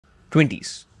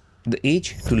20s, the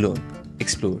age to learn,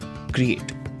 explore,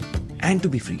 create, and to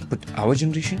be free. But our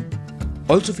generation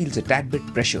also feels a tad bit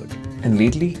pressured. And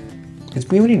lately, it's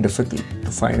been very difficult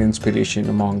to find inspiration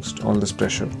amongst all this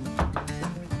pressure.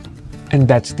 And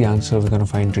that's the answer we're going to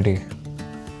find today.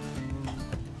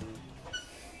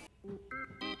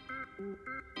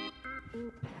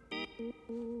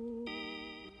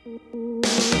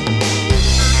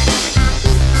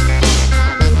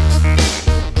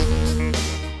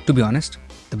 To be honest,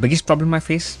 the biggest problem I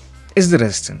face is the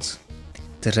resistance.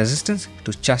 The resistance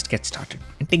to just get started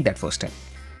and take that first step.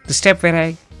 The step where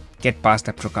I get past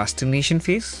that procrastination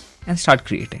phase and start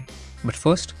creating. But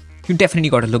first, you definitely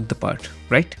gotta look the part,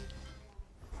 right?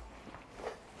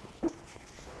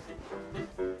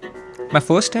 My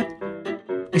first step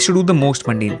is to do the most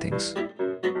mundane things.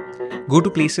 Go to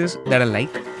places that I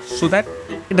like so that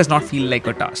it does not feel like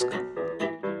a task.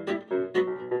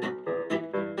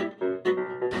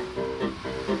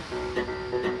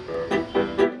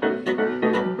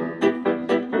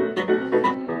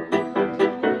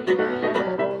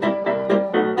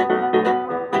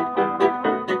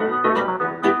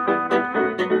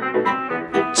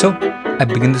 So, I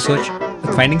begin the search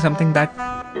with finding something that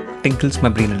tinkles my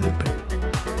brain a little bit,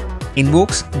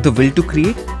 invokes the will to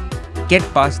create, get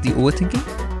past the overthinking,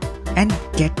 and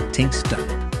get things done.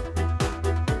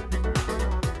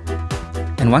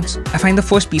 And once I find the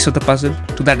first piece of the puzzle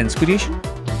to that inspiration,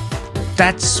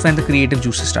 that's when the creative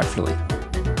juices start flowing.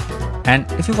 And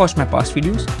if you watched my past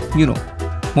videos, you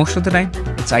know, most of the time,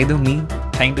 it's either me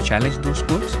trying to challenge those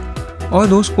quotes, or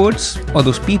those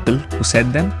people who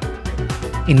said them,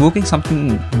 invoking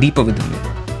something deeper within me.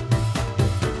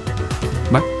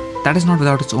 But that is not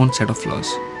without its own set of flaws.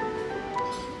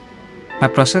 My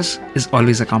process is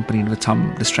always accompanied with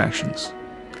some distractions.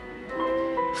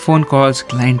 Phone calls,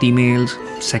 client emails,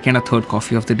 second or third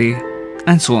coffee of the day,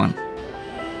 and so on.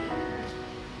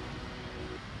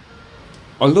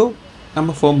 Although I'm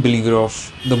a firm believer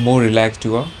of the more relaxed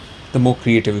you are, the more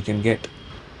creative you can get.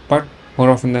 But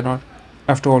more often than not,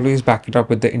 I have to always back it up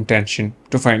with the intention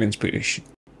to find inspiration.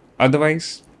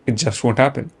 Otherwise, it just won't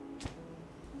happen.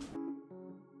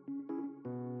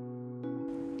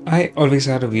 I always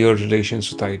had a weird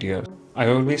relations with ideas. I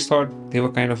always thought they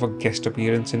were kind of a guest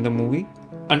appearance in the movie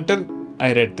until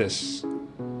I read this.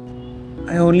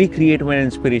 I only create when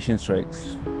inspiration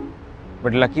strikes.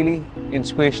 But luckily,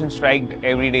 inspiration striked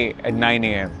every day at 9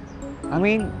 a.m. I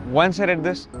mean, once I read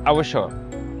this, I was sure.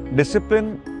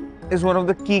 Discipline is one of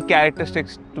the key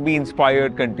characteristics to be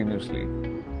inspired continuously.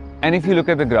 And if you look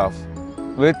at the graph,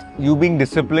 with you being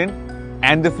disciplined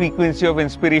and the frequency of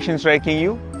inspiration striking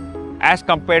you, as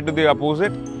compared to the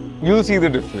opposite, you'll see the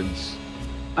difference.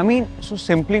 I mean, so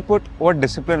simply put, what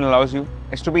discipline allows you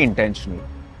is to be intentional.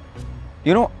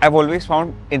 You know, I've always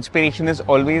found inspiration is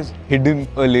always hidden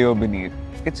a layer beneath.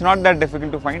 It's not that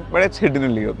difficult to find, but it's hidden a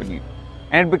layer beneath.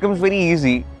 And it becomes very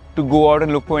easy to go out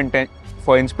and look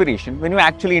for inspiration when you're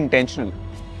actually intentional.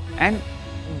 And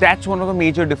that's one of the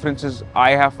major differences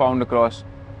I have found across.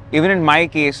 Even in my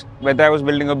case, whether I was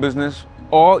building a business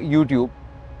or YouTube,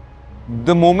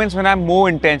 the moments when I'm more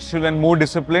intentional and more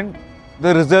disciplined,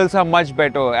 the results are much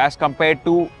better as compared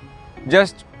to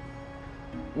just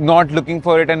not looking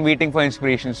for it and waiting for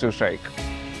inspirations to strike.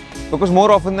 Because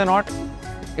more often than not,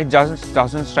 it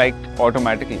doesn't strike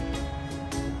automatically.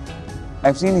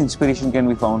 I've seen inspiration can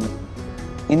be found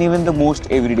in even the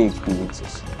most everyday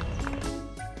experiences.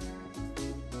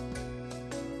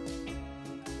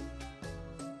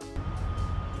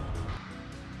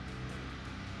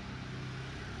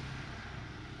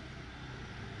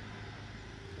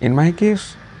 In my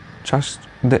case, just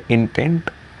the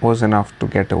intent was enough to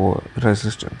get over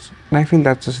resistance. And I feel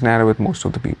that's the scenario with most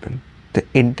of the people. The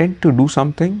intent to do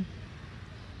something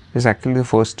is actually the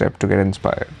first step to get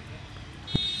inspired.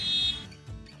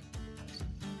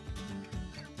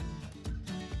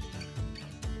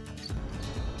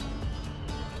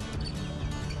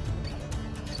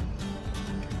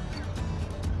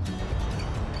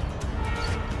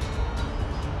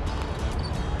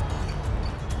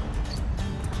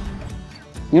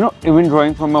 You know, even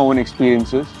drawing from my own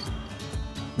experiences,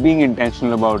 being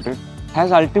intentional about it,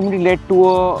 has ultimately led to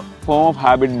a form of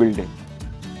habit building.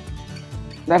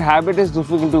 That habit is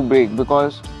difficult to break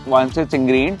because once it's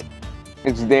ingrained,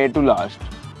 it's there to last.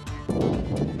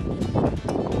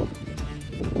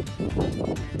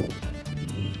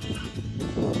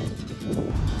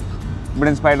 But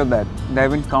in spite of that, there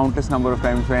have been countless number of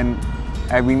times when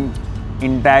I've been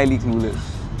entirely clueless.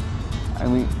 I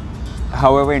mean,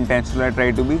 however intentional I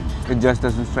try to be, it just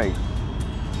doesn't strike.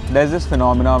 There's this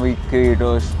phenomena we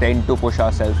creators tend to push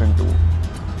ourselves into.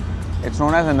 It's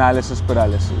known as analysis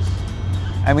paralysis.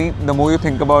 I mean, the more you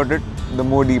think about it, the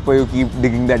more deeper you keep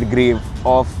digging that grave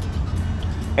of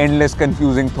endless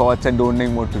confusing thoughts and don't know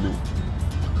what to do.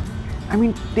 I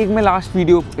mean, take my last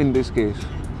video in this case.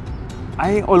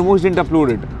 I almost didn't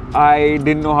upload it. I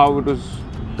didn't know how it was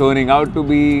turning out to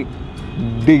be,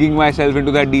 digging myself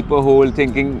into that deeper hole,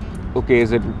 thinking, okay,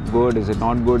 is it good, is it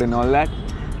not good and all that.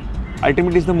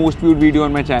 Ultimately, it's the most viewed video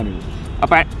on my channel.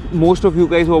 Most of you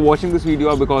guys who are watching this video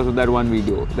are because of that one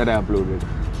video that I uploaded.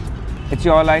 It's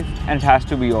your life and it has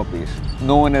to be your pace.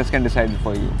 No one else can decide it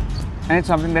for you. And it's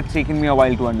something that's taken me a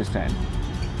while to understand.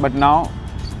 But now,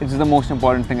 it's the most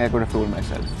important thing I could have told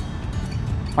myself.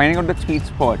 Finding out that sweet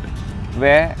spot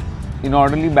where you're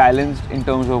not only balanced in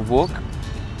terms of work,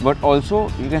 but also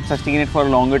you can sustain it for a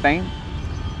longer time.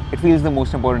 It feels the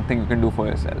most important thing you can do for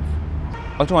yourself.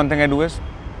 Also, one thing I do is,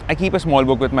 I keep a small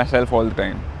book with myself all the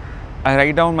time. I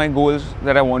write down my goals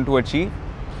that I want to achieve,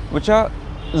 which are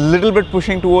a little bit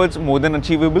pushing towards more than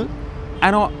achievable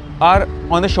and are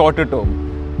on the shorter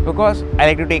term, because I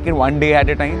like to take it one day at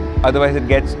a time, otherwise it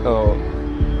gets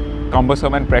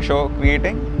cumbersome and pressure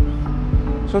creating.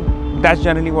 So that's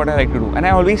generally what I like to do, and I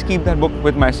always keep that book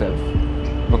with myself,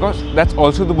 because that's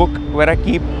also the book where I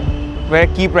keep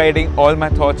writing all my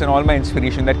thoughts and all my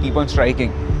inspiration that keep on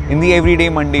striking in the everyday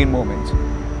mundane moments.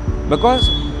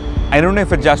 Because I don't know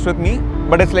if it's just with me,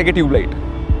 but it's like a tube light.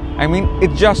 I mean,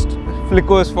 it just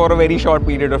flickers for a very short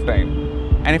period of time,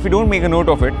 and if you don't make a note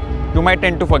of it, you might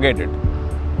tend to forget it,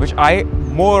 which I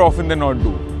more often than not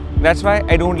do. That's why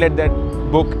I don't let that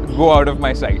book go out of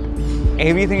my sight.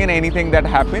 Everything and anything that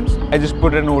happens, I just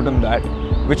put a note on that,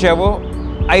 whichever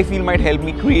I feel might help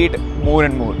me create more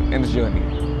and more in this journey.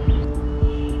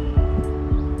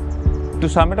 To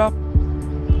sum it up,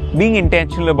 being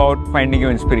intentional about finding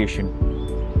your inspiration,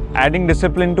 adding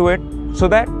discipline to it so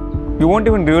that you won't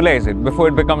even realize it before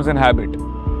it becomes a habit.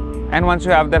 And once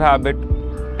you have that habit,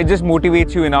 it just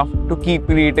motivates you enough to keep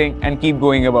creating and keep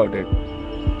going about it.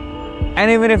 And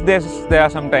even if there are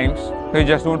some times where you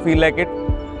just don't feel like it,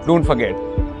 don't forget,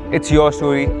 it's your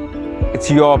story, it's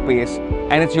your pace,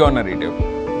 and it's your narrative.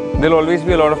 There'll always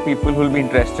be a lot of people who will be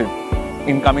interested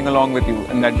in coming along with you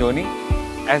in that journey,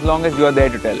 as long as you're there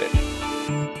to tell it.